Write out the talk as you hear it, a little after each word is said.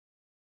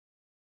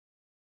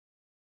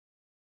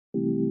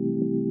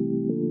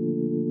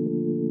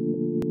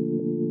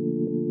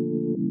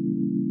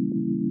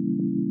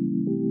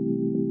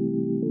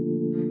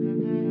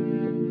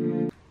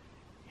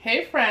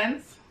Hey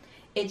friends,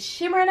 it's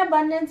Shimmer and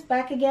Abundance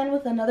back again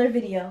with another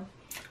video.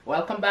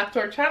 Welcome back to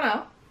our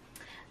channel.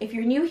 If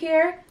you're new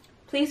here,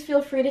 please feel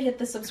free to hit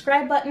the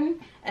subscribe button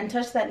and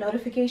touch that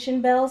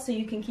notification bell so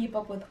you can keep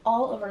up with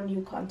all of our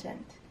new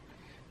content.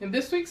 In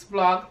this week's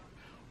vlog,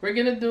 we're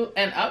going to do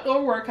an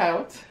outdoor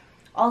workout.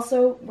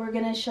 Also, we're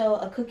going to show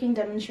a cooking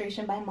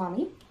demonstration by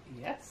Mommy.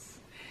 Yes.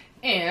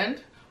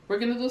 And we're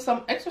going to do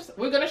some exercise.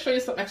 We're going to show you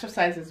some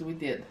exercises we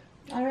did.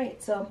 All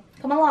right, so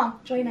come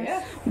along, join us.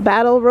 Yes.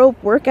 Battle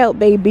rope workout,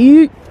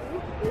 baby.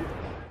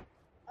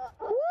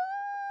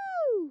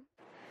 Woo!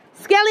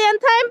 Scallion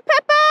time,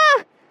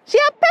 Peppa! She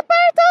have pepper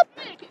top!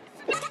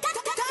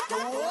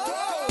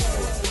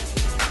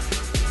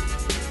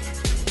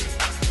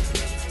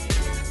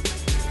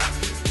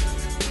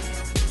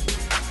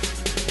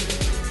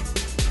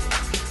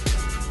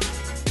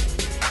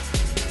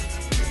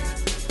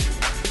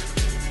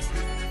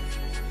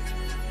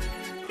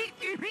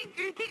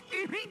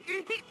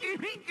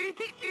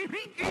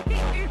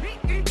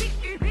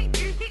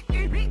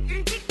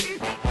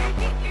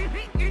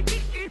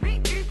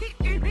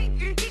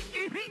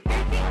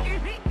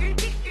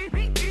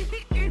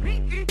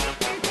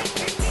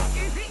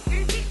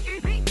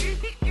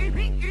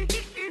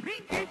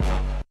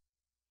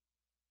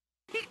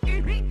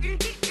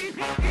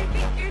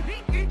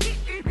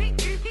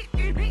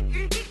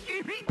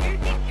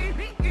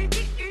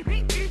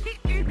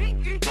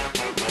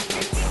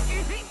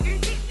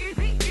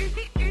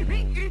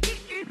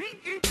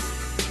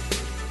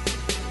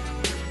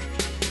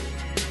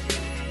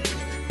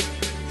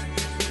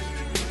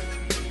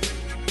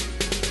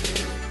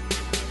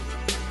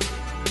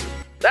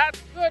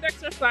 That's good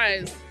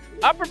exercise.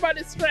 Upper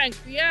body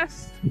strength,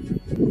 yes.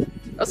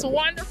 That's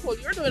wonderful.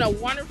 You're doing a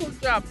wonderful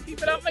job.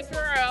 Keep it up, my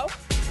girl.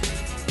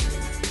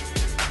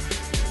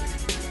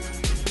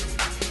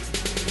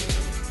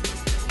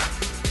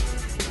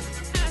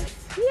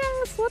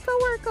 Yes, what a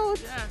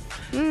workout.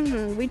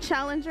 Yes. We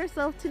challenged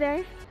ourselves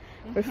today.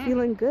 We're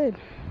feeling good.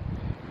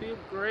 Feel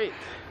great.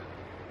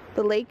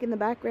 The lake in the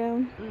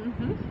background.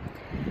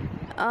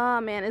 Oh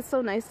man, it's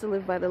so nice to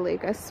live by the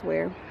lake, I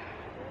swear.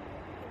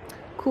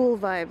 Cool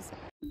vibes.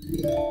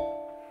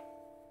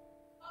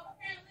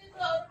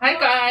 Hi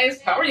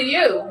guys, how are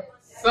you?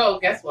 So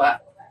guess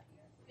what?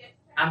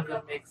 I'm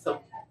gonna make some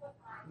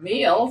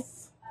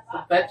meals,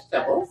 some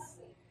vegetables,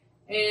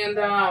 and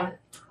you have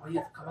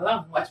to come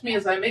along. Watch me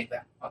as I make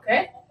them,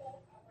 okay?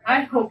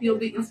 I hope you'll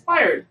be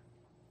inspired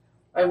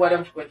by what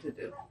I'm going to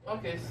do.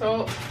 Okay,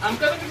 so I'm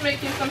gonna be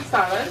making some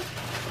salad,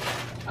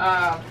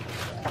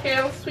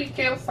 sweet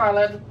kale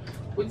salad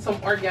with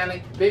some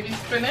organic baby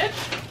spinach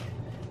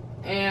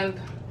and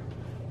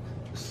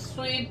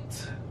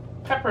sweet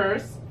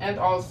peppers and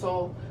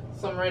also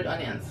some red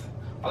onions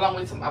along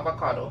with some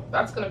avocado.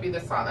 That's gonna be the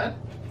salad.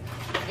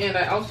 And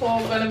I also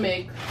am gonna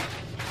make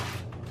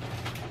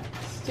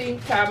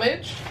steamed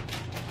cabbage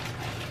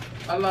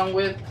along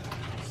with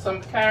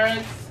some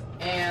carrots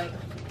and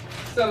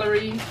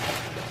celery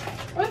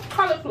with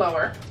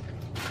cauliflower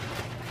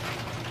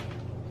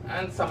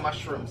and some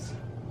mushrooms.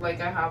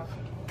 Like I have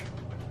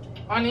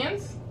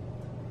onions,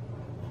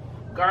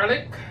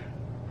 garlic,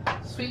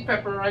 sweet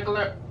pepper,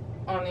 regular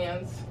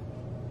onions,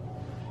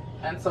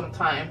 and some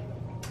thyme,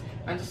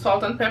 and the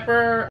salt and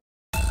pepper.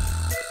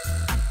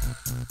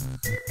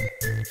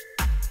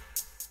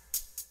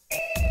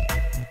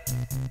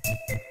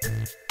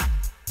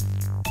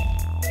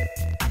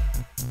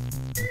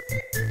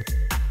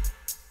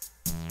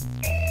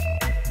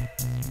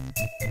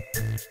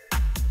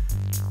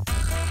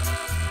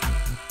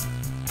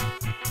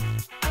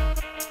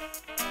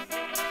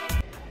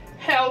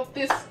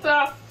 Healthy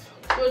stuff,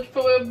 good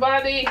for your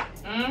body.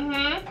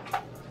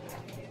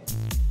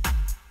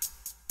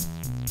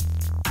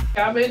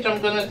 Cabbage, I'm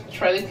gonna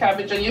try the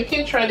cabbage, and you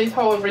can try it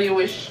however you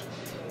wish.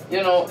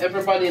 You know,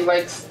 everybody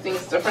likes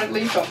things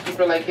differently. Some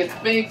people like it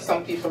big,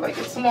 some people like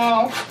it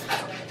small,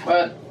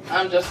 but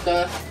I'm just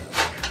gonna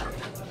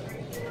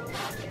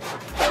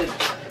put it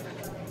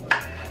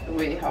the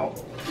way how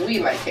we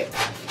like it.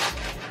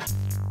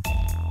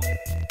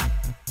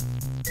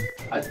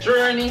 A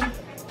journey,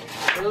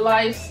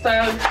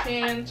 lifestyle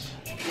change,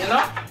 you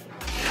know?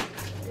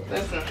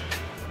 Listen,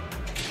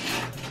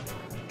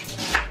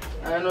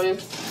 I know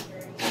it's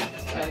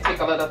gonna take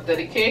a lot of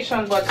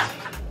dedication, but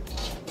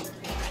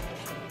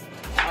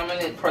I'm in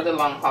it for the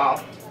long haul.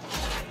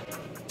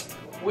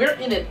 We're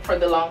in it for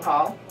the long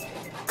haul.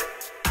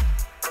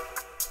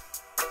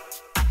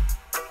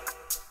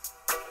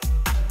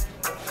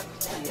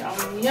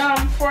 Yum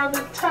yum for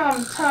the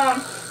tum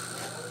tum.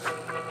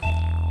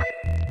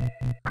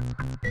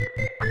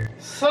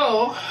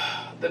 So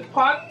the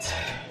pot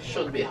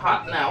should be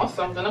hot now,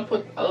 so I'm gonna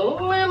put a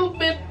little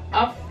bit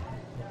of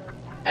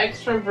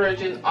extra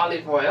virgin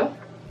olive oil.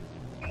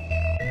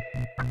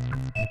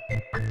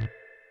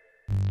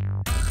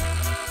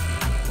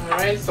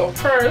 Alright, so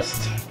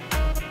first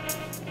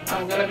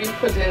I'm gonna be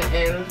putting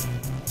in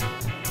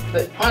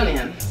the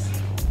onions.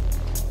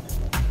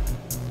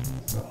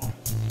 So,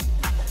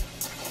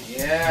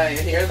 yeah, you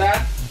hear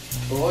that?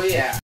 Oh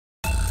yeah.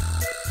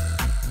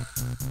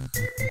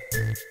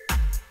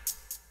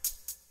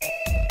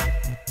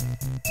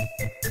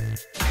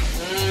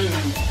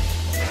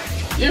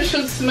 You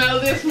should smell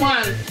this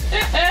one.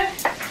 And then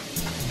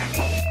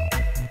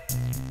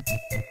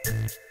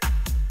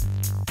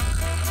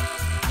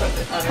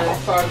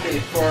saute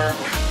it for a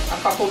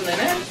couple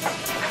minutes.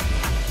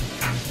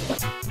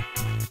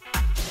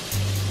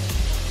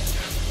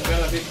 We're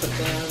gonna be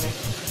putting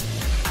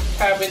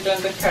cabbage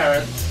and the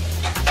carrots.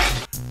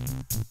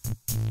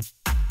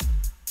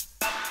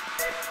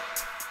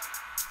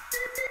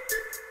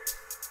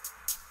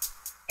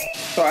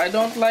 So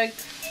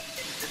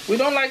we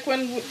don't like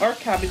when our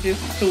cabbage is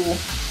too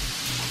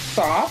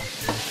soft.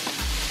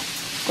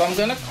 So I'm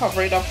gonna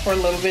cover it up for a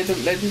little bit to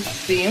let it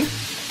steam.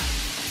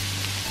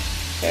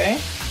 Okay.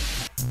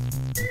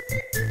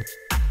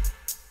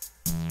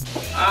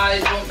 I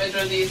don't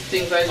measure these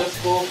things, I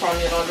just go from,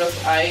 just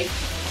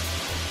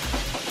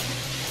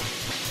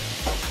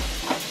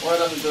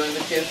what I'm doing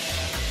because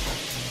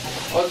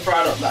I was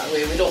brought up that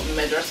way. We don't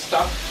measure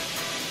stuff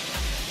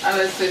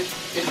unless if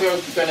you're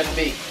gonna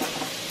bake.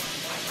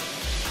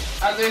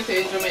 As they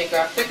say in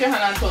Jamaica, take your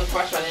hand and turn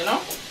fashion,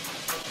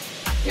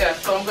 Yeah,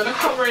 so I'm gonna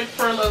cover it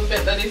for a little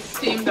bit, let it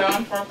steam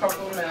down for a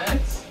couple of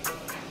minutes.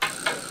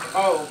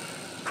 Oh,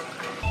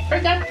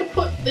 forgot to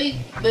put the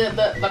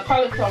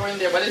cauliflower in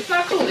there, but it's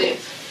not too late.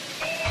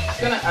 Just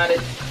gonna add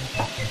it.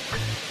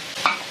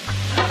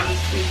 And the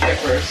sweet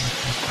peppers.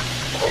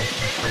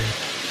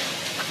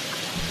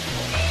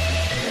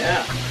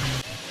 Yeah.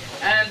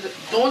 And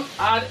don't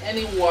add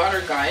any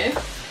water, guys.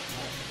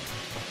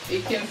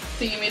 It can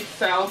steam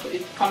itself.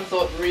 It comes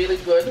out really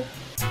good.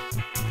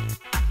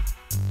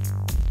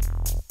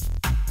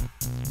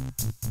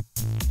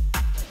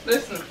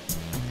 Listen,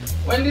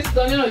 when this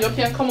done, you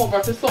can come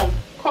over to some.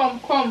 Come.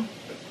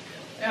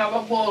 I have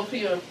a bowl for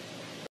you.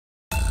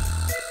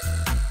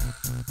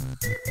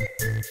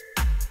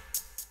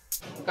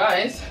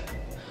 Guys,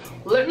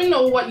 let me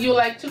know what you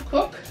like to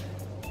cook.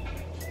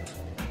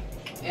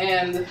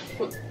 And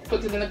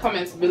put it in the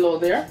comments below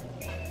there.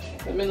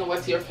 Let me know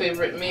what's your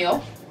favorite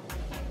meal.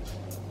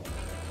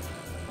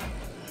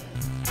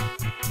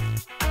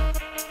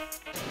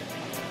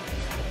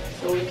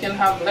 So we can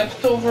have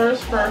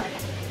leftovers for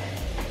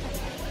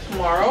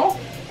tomorrow.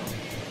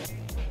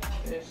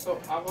 Okay, so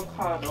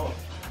avocado.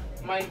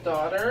 My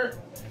daughter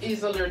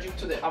is allergic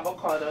to the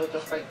avocado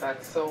just like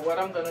that. So what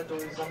I'm gonna do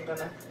is I'm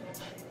gonna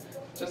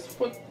just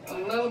put a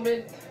little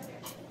bit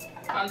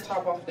on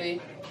top of the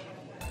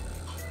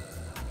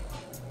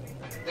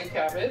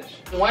cabbage.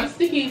 Once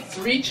the heat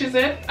reaches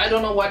it, I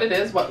don't know what it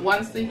is, but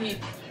once the heat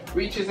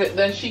reaches it,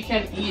 then she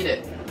can eat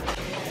it.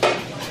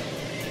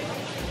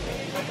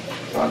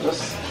 So I'll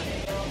just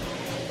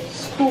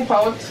scoop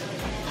out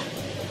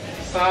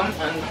some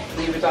and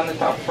leave it on the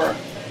top for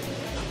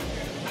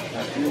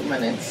a few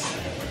minutes.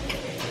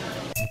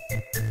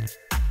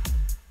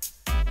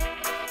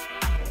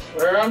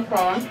 Where I'm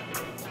from,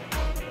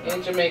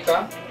 in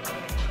Jamaica,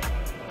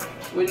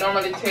 we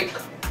normally take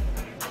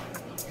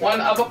one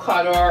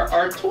avocado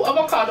or two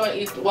avocado and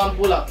eat one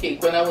bullock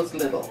cake when I was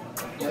little,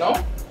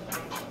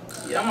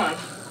 Yeah, man.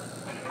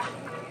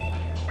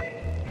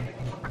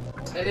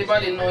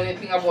 Anybody know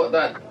anything about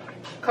that?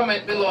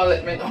 Comment below and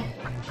let me know.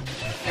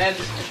 And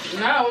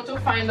now to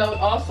find out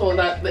also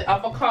that the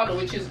avocado,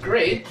 which is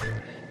great,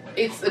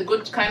 it's a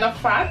good kind of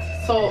fat,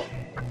 so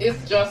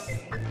it's just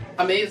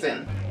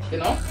amazing,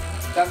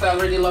 That's I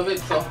already love it,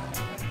 so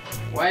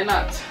why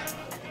not?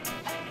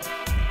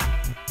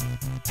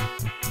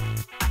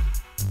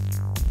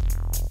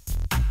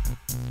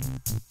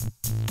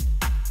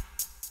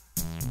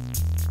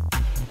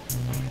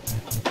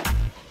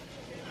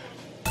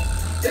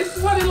 This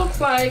is what it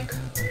looks like.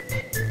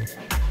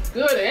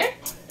 Good, eh?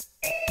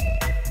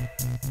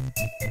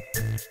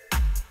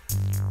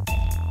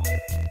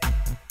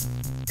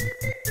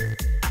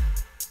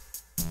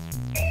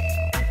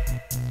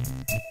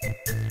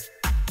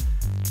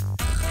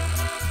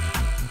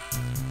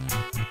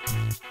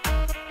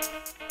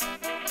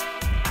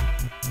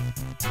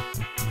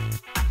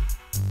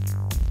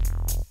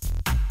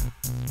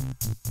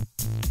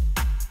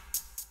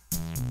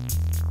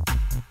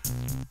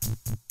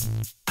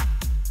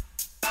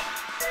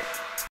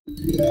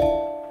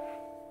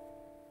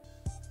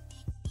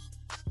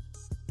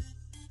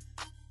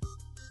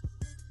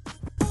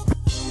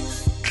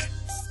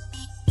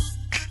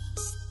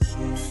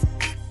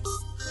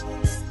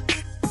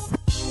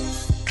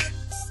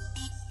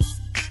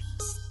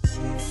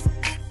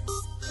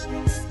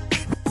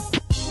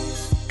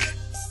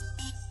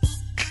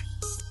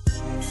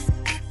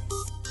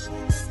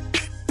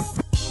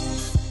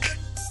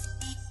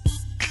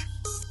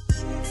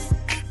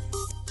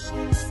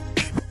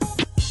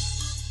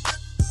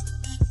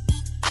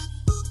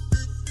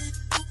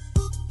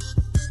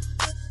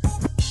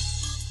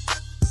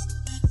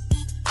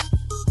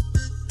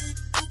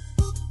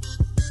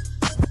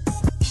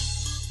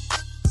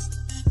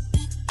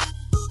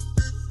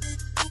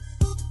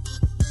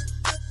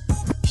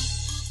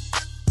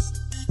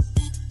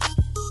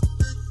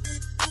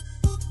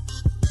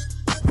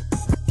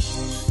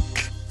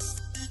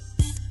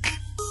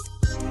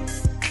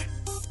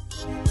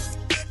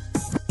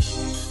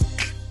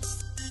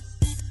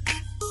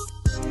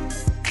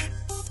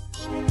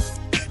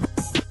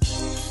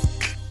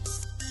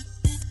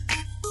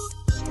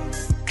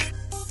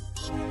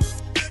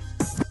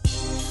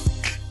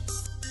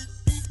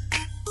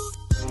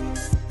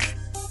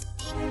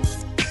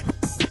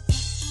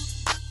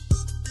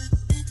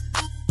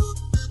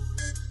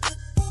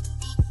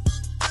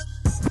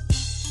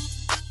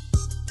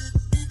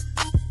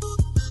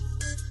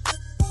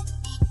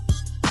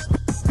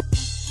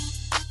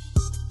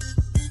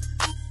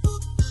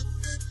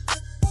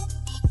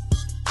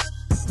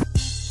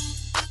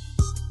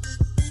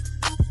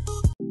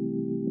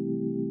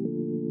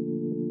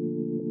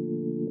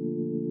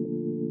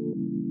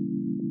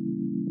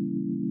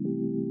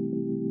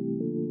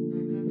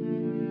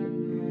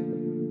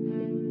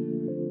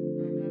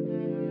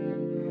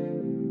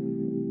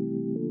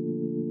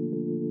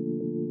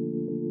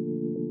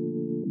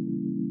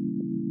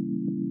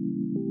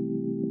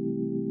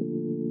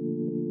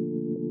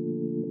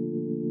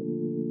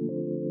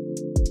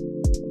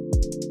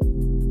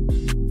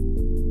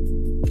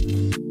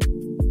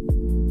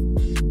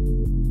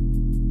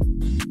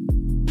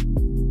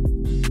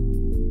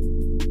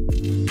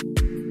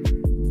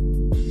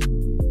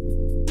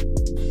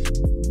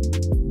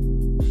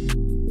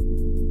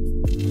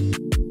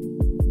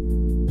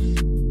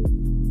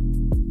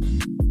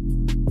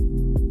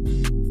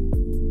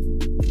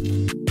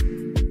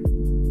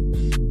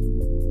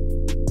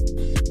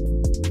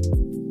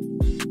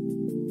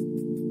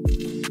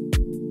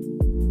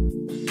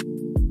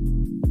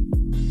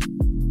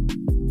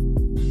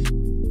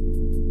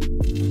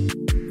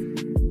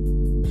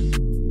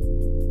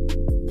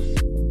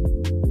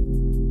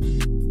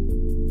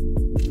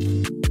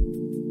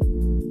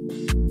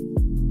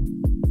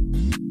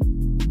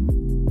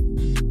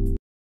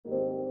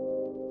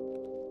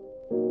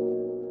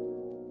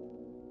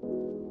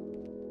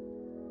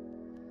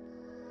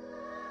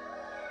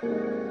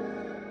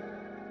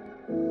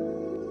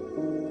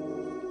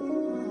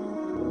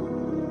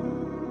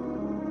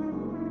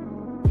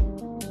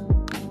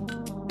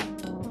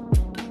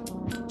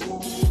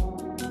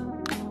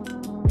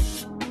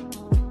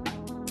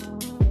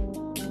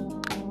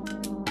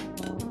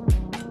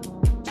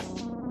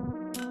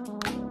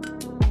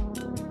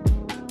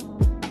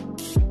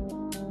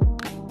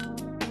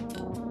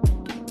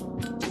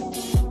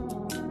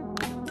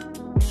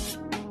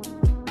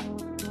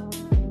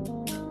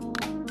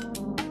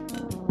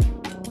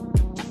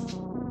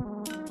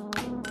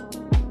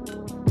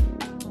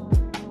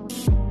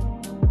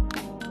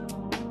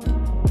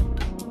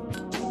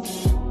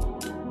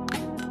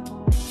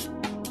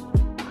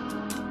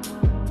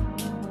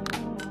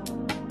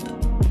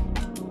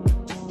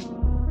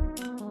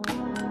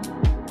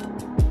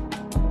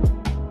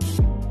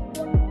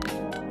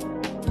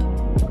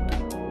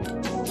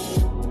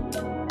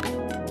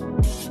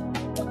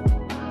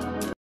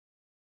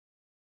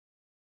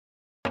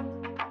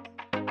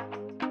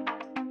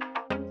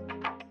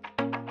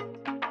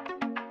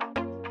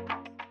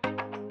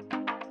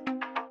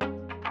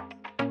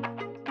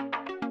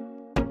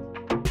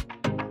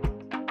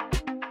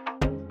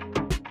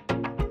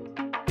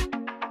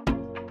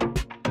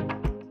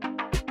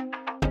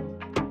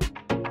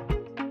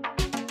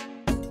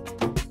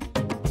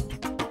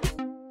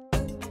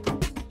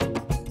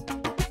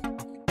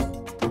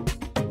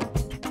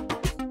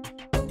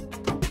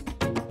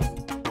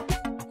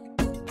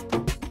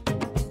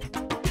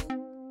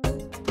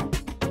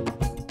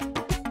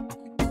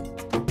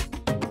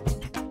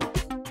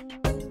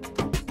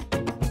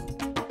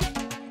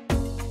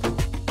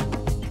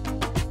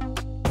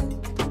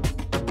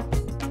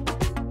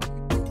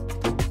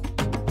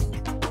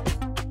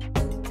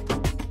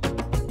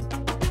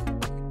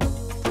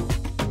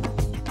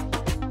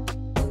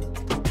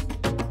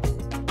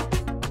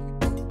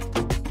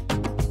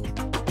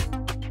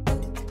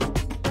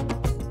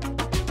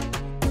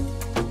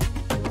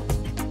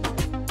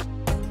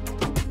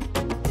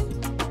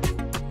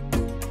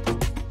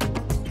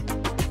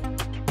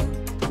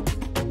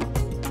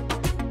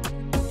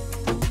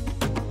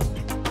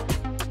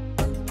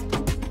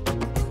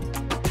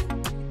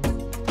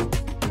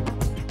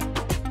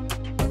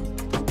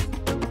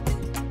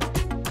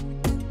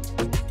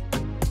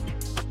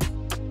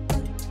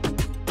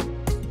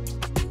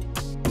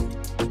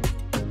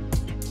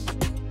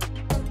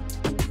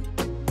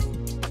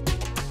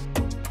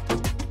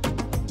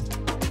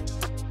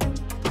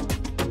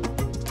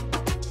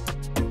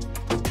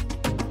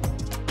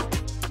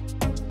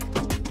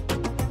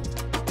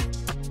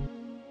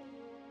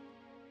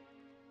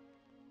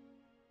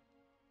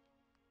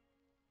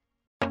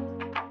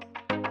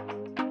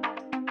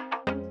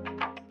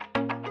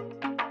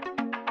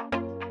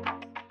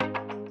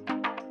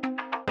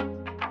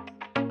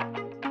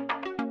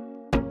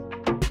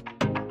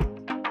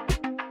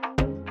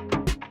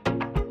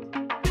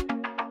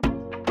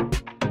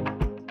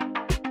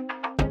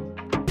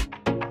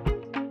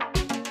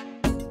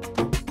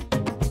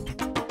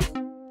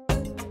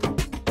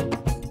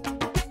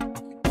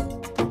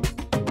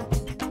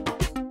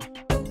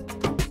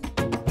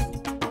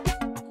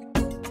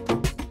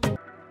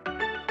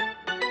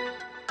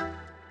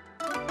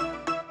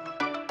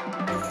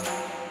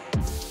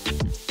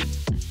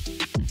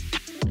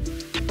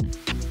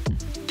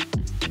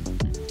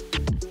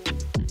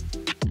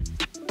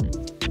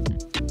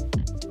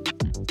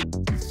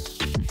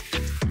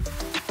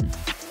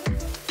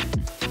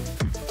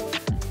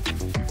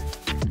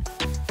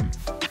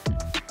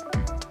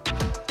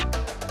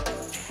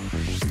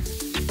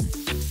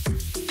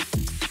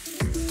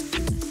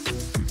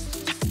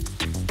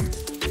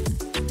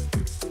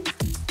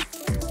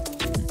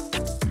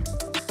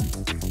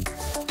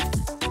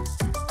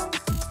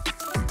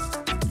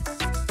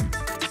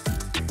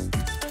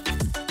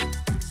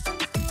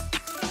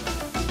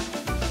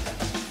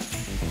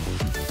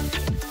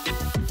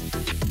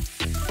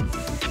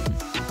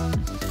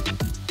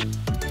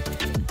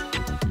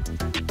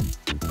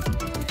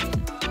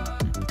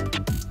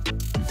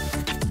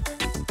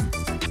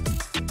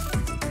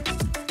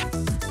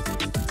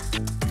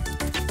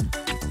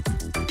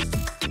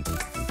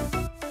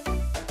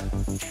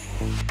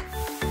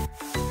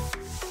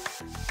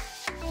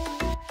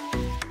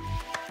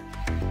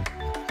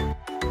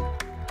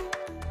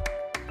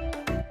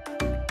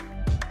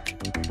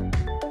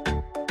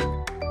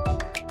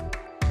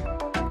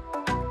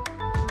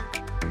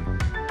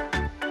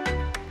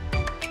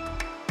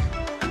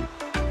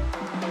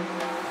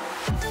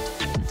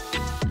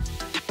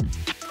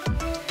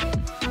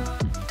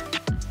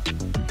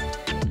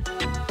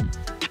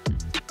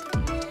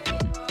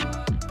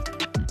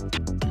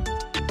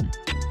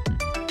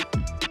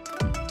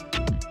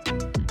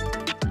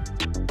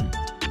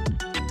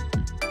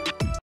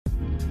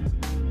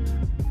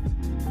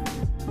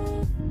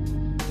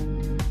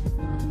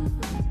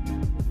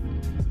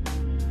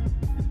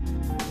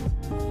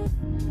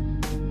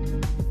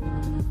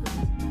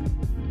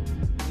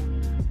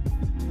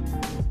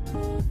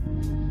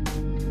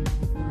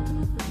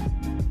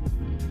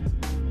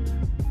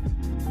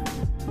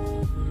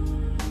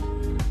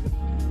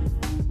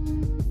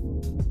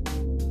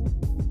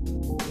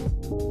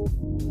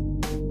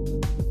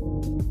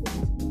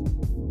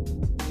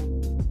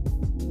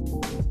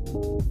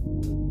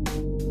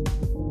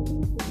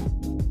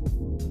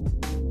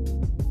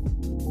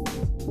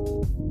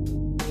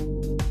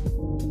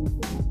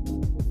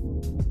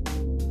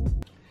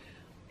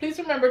 Please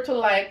remember to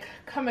like,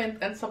 comment,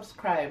 and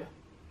subscribe.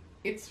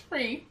 It's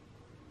free.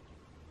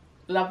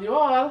 Love you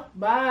all.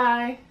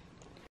 Bye.